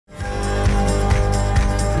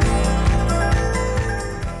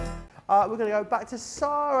we're going to go back to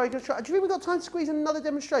Sara. Do you think we've got time to squeeze in another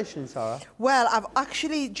demonstration, Sara? Well, I've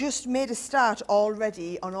actually just made a start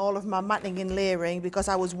already on all of my matting and layering because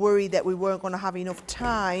I was worried that we weren't going to have enough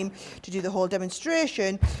time to do the whole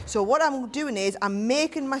demonstration. So what I'm doing is I'm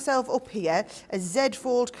making myself up here a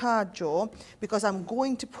Z-fold card jaw because I'm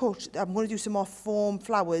going to do some more foam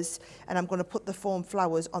flowers, and I'm going to put the foam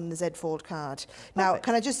flowers on the Z-fold card. Now,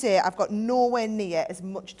 can I just say I've got nowhere near as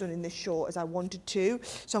much done in this show as I wanted to,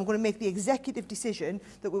 so I'm going to make the executive decision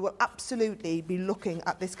that we will absolutely be looking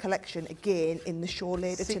at this collection again in the show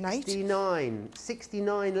later tonight.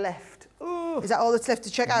 69 left. Ooh. Is that all that's left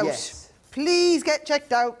to check out? Yes. Please get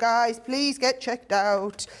checked out, guys. Please get checked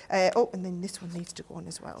out. Oh, and then this one needs to go on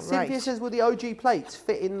as well. Cynthia says, will the OG plates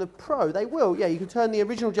fit in the Pro? They will, yeah. You can turn the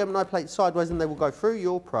original Gemini plate sideways and they will go through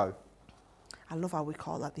your Pro. I love how we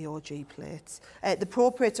call that the OG plates. The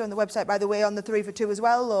Pro plates are on the website, by the way, on the 3 for 2 as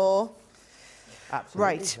well, or? Absolutely.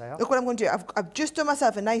 Right, look what I'm going to do. I've just done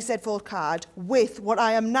myself a nice Z-fold card with what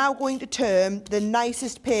I am now going to term the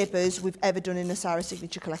nicest papers we've ever done in the Sara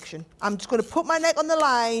Signature collection. I'm just going to put my neck on the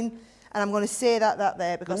line, and I'm going to say that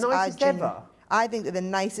there because the nicest ever? I think they're the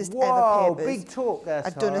nicest ever papers. Big talk there, Sara.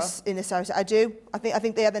 I've done in a Sara. I do. I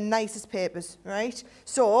think they are the nicest papers, right?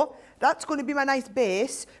 So that's going to be my nice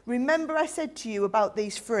base. Remember I said to you about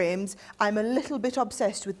these frames, I'm a little bit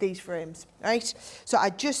obsessed with these frames, right? So I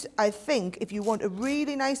think if you want a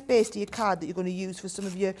really nice base to your card that you're going to use for some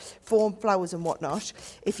of your foam flowers and whatnot,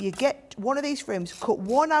 if you get one of these frames, cut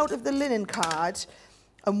one out of the linen card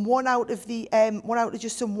and one out of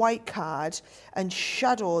just some white card and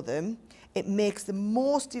shadow them, it makes the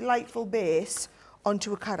most delightful base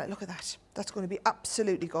onto a card. Look at that. That's going to be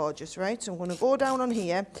absolutely gorgeous, right? So I'm going to go down on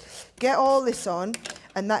here, get all this on,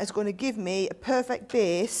 and that is going to give me a perfect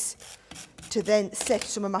base to then set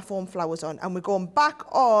some of my foam flowers on. And we're going back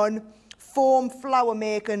on foam flower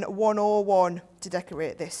making 101 to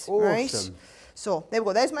decorate this, awesome. Right? So there we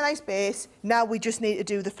go. There's my nice base. Now we just need to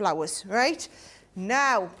do the flowers, right?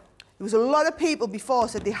 Now, there was a lot of people before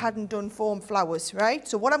said they hadn't done foam flowers, right?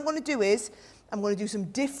 So what I'm going to do is I'm going to do some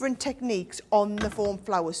different techniques on the foam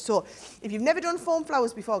flowers. So if you've never done foam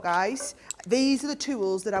flowers before, guys, these are the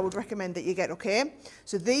tools that I would recommend that you get, okay?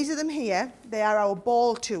 So these are them here. They are our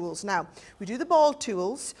ball tools. Now, we do the ball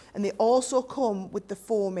tools, and they also come with the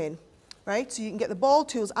foam in, right? So you can get the ball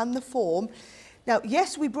tools and the foam. Now,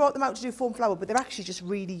 yes, we brought them out to do foam flower, but they're actually just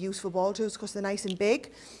really useful ball tools because they're nice and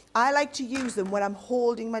big. I like to use them when I'm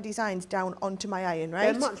holding my designs down onto my iron,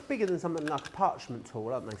 right? They're much bigger than something like a parchment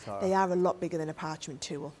tool, aren't they, Sara? They are a lot bigger than a parchment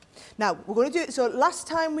tool. Now, we're going to do it. So last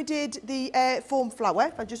time we did the foam flower,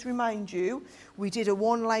 if I just remind you, we did a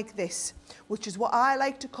one like this, which is what I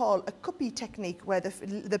like to call a cuppy technique, where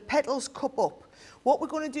the petals cup up. What we're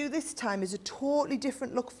going to do this time is a totally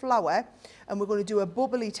different look flower, and we're going to do a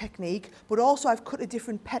bubbly technique, but also I've cut a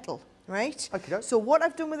different petal, right? Okay. So what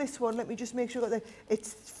I've done with this one, let me just make sure that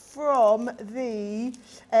it's from the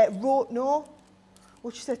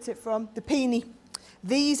which set's it from? The peony.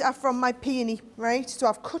 These are from my peony, right? So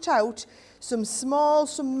I've cut out some small,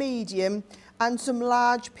 some medium, and some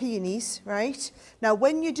large peonies, right? Now,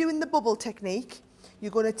 when you're doing the bubble technique,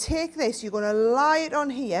 you're going to take this, you're going to lie it on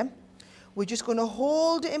here. We're just going to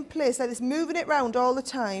hold it in place like this, moving it round all the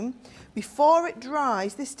time. Before it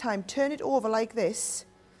dries, this time, turn it over like this,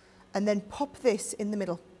 and then pop this in the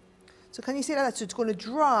middle. So can you see that? So it's going to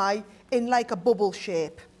dry in like a bubble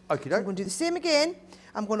shape. Okay, so I'm going to do the same again.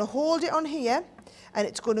 I'm going to hold it on here, and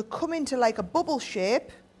it's going to come into like a bubble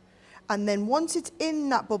shape. And then once it's in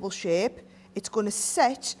that bubble shape, it's going to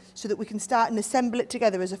set so that we can start and assemble it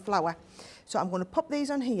together as a flower. So I'm going to pop these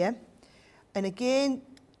on here, and again,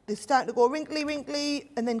 they're starting to go wrinkly,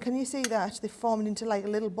 wrinkly, and then can you see that? They're forming into like a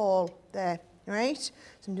little ball there, right? So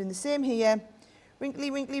I'm doing the same here.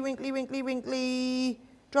 Wrinkly, wrinkly, wrinkly, wrinkly, wrinkly.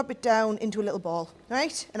 Drop it down into a little ball,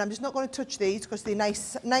 right? And I'm just not going to touch these because they're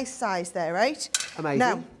nice size there, right? Amazing.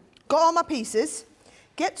 Now, got all my pieces.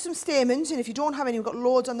 Get some stamens, and if you don't have any, we've got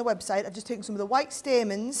loads on the website. I've just taken some of the white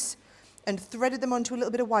stamens and threaded them onto a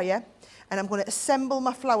little bit of wire, and I'm going to assemble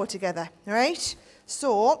my flower together, all right?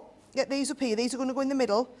 So, get these up here. These are going to go in the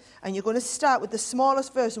middle, and you're going to start with the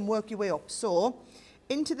smallest first and work your way up. So,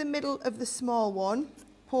 into the middle of the small one,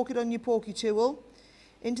 poke it on your pokey tool.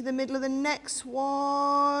 Into the middle of the next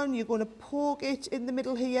one, you're going to poke it in the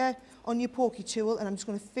middle here on your pokey tool, and I'm just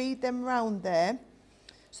going to feed them round there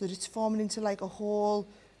so that it's forming into like a whole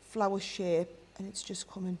flower shape, and it's just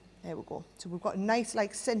coming. There we go. So we've got a nice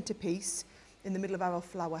like centerpiece in the middle of our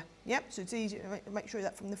flower. Yep, so it's easy. Make sure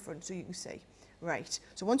that from the front so you can see. Right,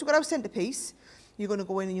 so once we've got our centerpiece, you're going to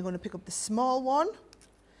go in and you're going to pick up the small one,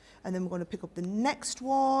 and then we're going to pick up the next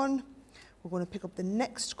one. We're going to pick up the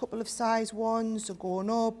next couple of size ones, so going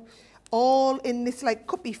up, all in this like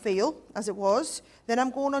cuppy feel, as it was. Then I'm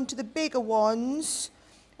going on to the bigger ones,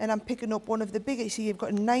 and I'm picking up one of the bigger. You see, you've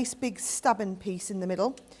got a nice big stabbing piece in the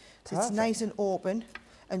middle, so it's nice and open.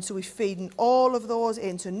 And so we're feeding all of those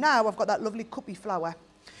in. So now I've got that lovely cuppy flower.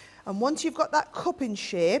 And once you've got that cupping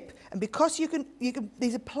shape, and because you can,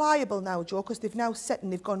 these are pliable now, Jo, because they've now set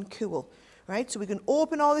and they've gone cool, right? So we can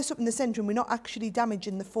open all this up in the centre and we're not actually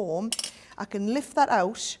damaging the form. I can lift that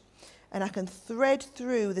out and I can thread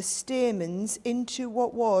through the stamens into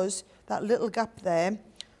what was that little gap there,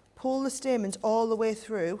 pull the stamens all the way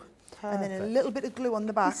through, and then a little bit of glue on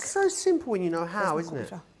the back. It's so simple when you know how, isn't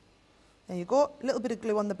it? There you go. A little bit of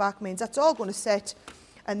glue on the back means that's all going to set.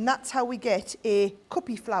 And that's how we get a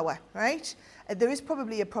cuppy flower, right? There is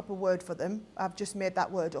probably a proper word for them. I've just made that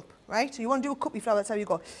word up, right? So you want to do a cuppy flower, that's how you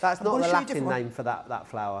go. That's not the Latin name for that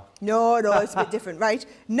flower. No, it's a bit different, right?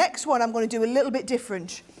 Next one, I'm going to do a little bit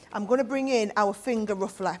different. I'm going to bring in our finger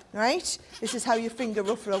ruffler, right? This is how your finger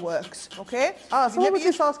ruffler works, okay? So I was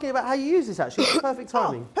just asking about how you use this, actually. It's perfect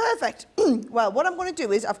timing. Oh, perfect. Well, what I'm going to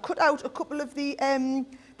do is I've cut out a couple of the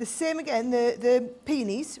same again, the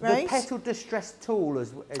peonies, right? The petal distress tool,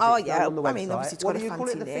 as oh it's yeah, on the website. I mean, obviously it's got a fancy name. What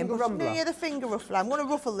do you call it, the finger ruffler? Yeah, the finger ruffler. I'm going to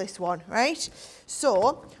ruffle this one, right?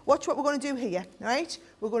 So, watch what we're going to do here, right?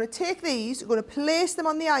 We're going to take these, we're going to place them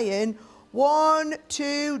on the iron, 1,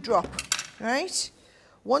 2, drop, right?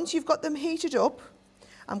 Once you've got them heated up,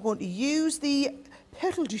 I'm going to use the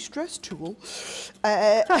petal distress tool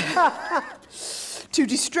to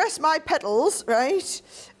distress my petals, right?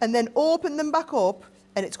 And then open them back up,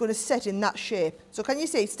 and it's going to set in that shape. So can you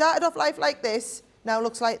see, started off life like this, now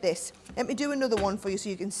looks like this. Let me do another one for you so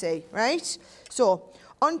you can see, right? So,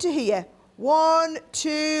 onto here, 1,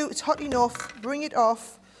 2, it's hot enough, bring it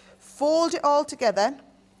off, fold it all together,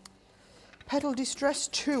 petal distress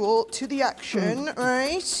tool to the action,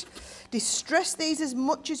 right? Distress these as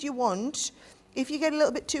much as you want. If you get a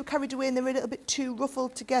little bit too carried away and they're a little bit too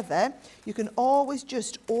ruffled together, you can always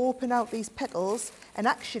just open out these petals, and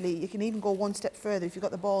actually you can even go one step further if you've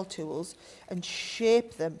got the ball tools and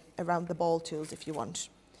shape them around the ball tools if you want.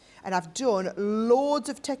 And I've done loads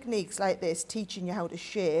of techniques like this teaching you how to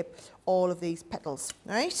shape all of these petals,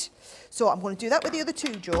 right? So I'm going to do that with the other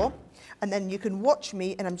two, Jo, and then you can watch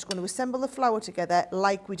me, and I'm just going to assemble the flower together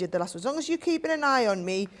like we did the last one. As long as you're keeping an eye on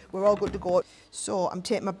me, we're all good to go. So I'm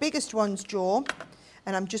taking my biggest ones, Jo,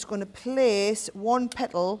 and I'm just going to place one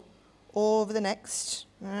petal over the next,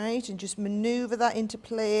 right, and just manoeuvre that into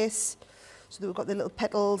place so that we've got the little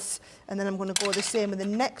petals, and then I'm going to go the same with the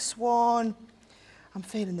next one. I'm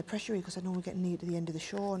feeling the pressure because I know we're getting near to the end of the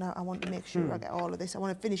show and I want to make sure I get all of this. I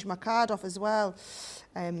want to finish my card off as well.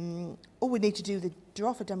 Oh, we need to do the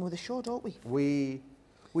draw for demo of the show, don't we?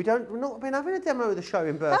 We've not been having a demo of the show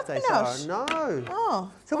in birthday, Sarah. No. Oh.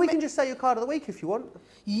 So we can just say your card of the week if you want.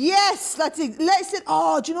 Yes, that's it.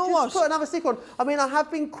 Oh, do you know what? Just put another stick on. I mean, I have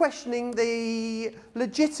been questioning the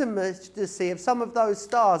legitimacy of some of those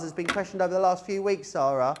stars has been questioned over the last few weeks,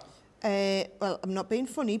 Sarah. Well, I'm not being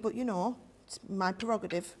funny, but you know, it's my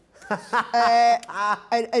prerogative.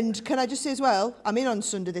 And can I just say as well, I'm in on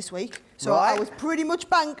Sunday this week, so I was pretty much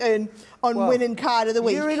banking on winning card of the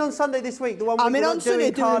week. You're in on Sunday this week, the one we're not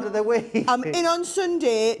doing card of the week. I'm in on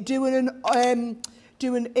Sunday doing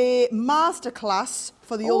a masterclass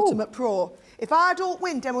for the Ultimate Pro. If I don't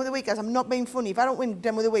win Demo of the Week, guys, I'm not being funny, if I don't win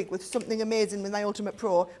Demo of the Week with something amazing with my Ultimate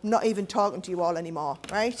Pro, I'm not even talking to you all anymore,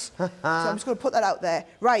 right? So I'm just going to put that out there.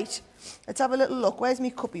 Right, let's have a little look. Where's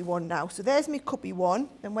my cuppy one now? So there's my cuppy one.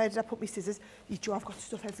 Then where did I put my scissors? I've got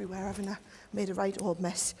stuff everywhere, haven't I? Made a right old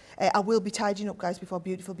mess. I will be tidying up, guys, before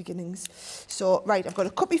beautiful beginnings. So, right, I've got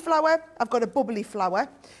a cuppy flower. I've got a bubbly flower.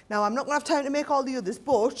 Now, I'm not going to have time to make all the others,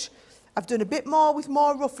 but I've done a bit more with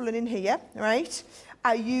more ruffling in here, right?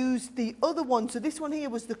 I used the other one, so this one here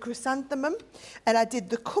was the chrysanthemum, and I did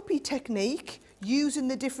the cuppy technique using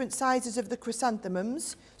the different sizes of the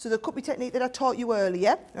chrysanthemums. So the cuppy technique that I taught you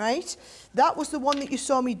earlier, right? That was the one that you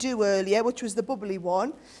saw me do earlier, which was the bubbly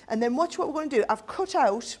one. And then watch what we're going to do. I've cut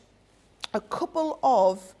out a couple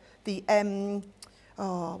of the,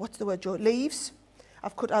 what's the word, Jo? Leaves.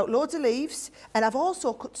 I've cut out loads of leaves, and I've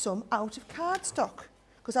also cut some out of cardstock,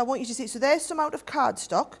 because I want you to see. So there's some out of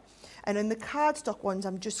cardstock. And in the cardstock ones,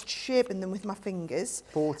 I'm just shaping them with my fingers.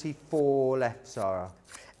 44 left, Sarah.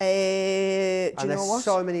 Do you know what? There's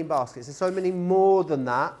so many in baskets. There's so many more than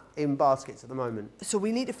that in baskets at the moment. So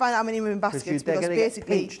we need to find out how many are in baskets, because basically... They're going to get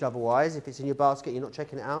pinched otherwise. If it's in your basket, you're not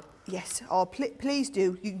checking it out. Yes. Oh, please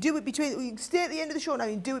do. You can do it between... You can stay at the end of the show now.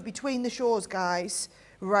 You can do it between the shows, guys.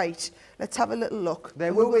 Right. Let's have a little look.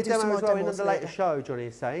 There will be a demo as well in the later show, Johnny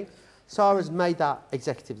is saying. Sara's made that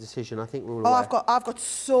executive decision. I think we're all Oh, aware. I've got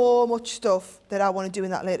so much stuff that I want to do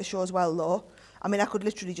in that later show as well, though. I mean, I could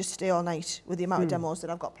literally just stay all night with the amount of demos that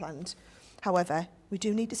I've got planned. However, we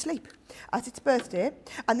do need to sleep, as it's birthday,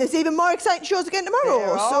 and there's even more exciting shows again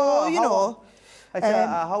tomorrow. So, you know. It's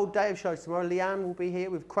a whole day of shows tomorrow. Leanne will be here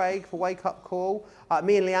with Craig for Wake Up Call.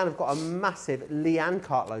 Me and Leanne have got a massive Leanne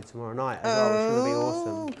cartload tomorrow night as well. It's going to be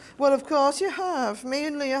awesome. Well, of course you have. Me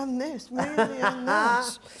and Leanne this, me and Leanne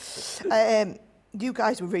that. You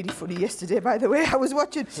guys were really funny yesterday, by the way. I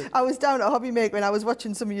was down at Hobby Maker and I was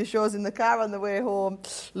watching some of your shows in the car on the way home.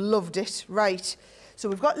 Loved it. Right. So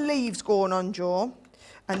we've got leaves going on, Joe.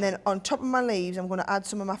 And then on top of my leaves, I'm going to add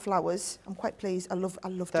some of my flowers. I'm quite pleased. I love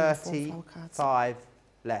doing full flower cards. 35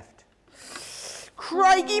 left.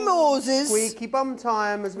 Crikey Moses. Squeaky bum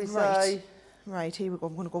time, as we say. Right, here we go.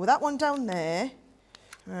 I'm going to go with that one down there.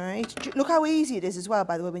 Right. Look how easy it is as well,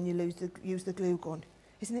 by the way, when you use the glue gun.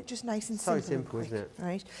 Isn't it just nice and simple? So simple, isn't it?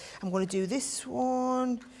 Right. I'm going to do this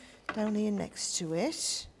one down here next to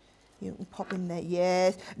it. You can pop in there,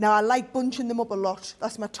 yes. Now, I like bunching them up a lot.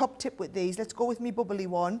 That's my top tip with these. Let's go with me bubbly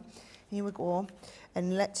one. Here we go.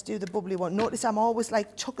 And let's do the bubbly one. Notice I'm always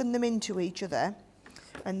like tucking them into each other.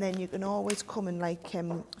 And then you can always come and like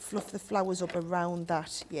fluff the flowers up around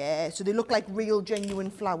that. Yeah, so they look like real, genuine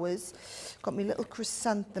flowers. Got my little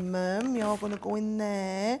chrysanthemum. You're going to go in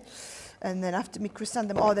there. And then after me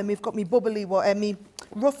chrysanthemum, then we've got me bubbly one, me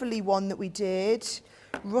ruffly one that we did.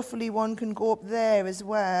 Ruffly one can go up there as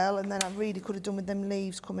well, and then I really could have done with them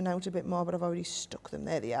leaves coming out a bit more, but I've already stuck them.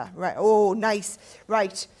 There they are. Right, oh, nice.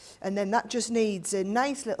 Right, and then that just needs a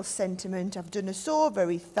nice little sentiment. I've done a so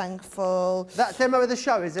very thankful. That demo of the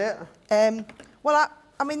show, is it? Well,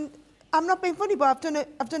 I mean, I'm not being funny, but I've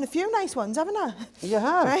done a few nice ones, haven't I? You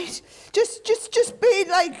have. Right, just being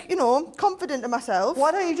like, you know, confident in myself.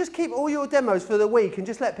 Why don't you just keep all your demos for the week and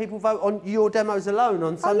just let people vote on your demos alone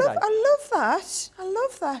on Sunday? I love that. I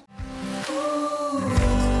love that.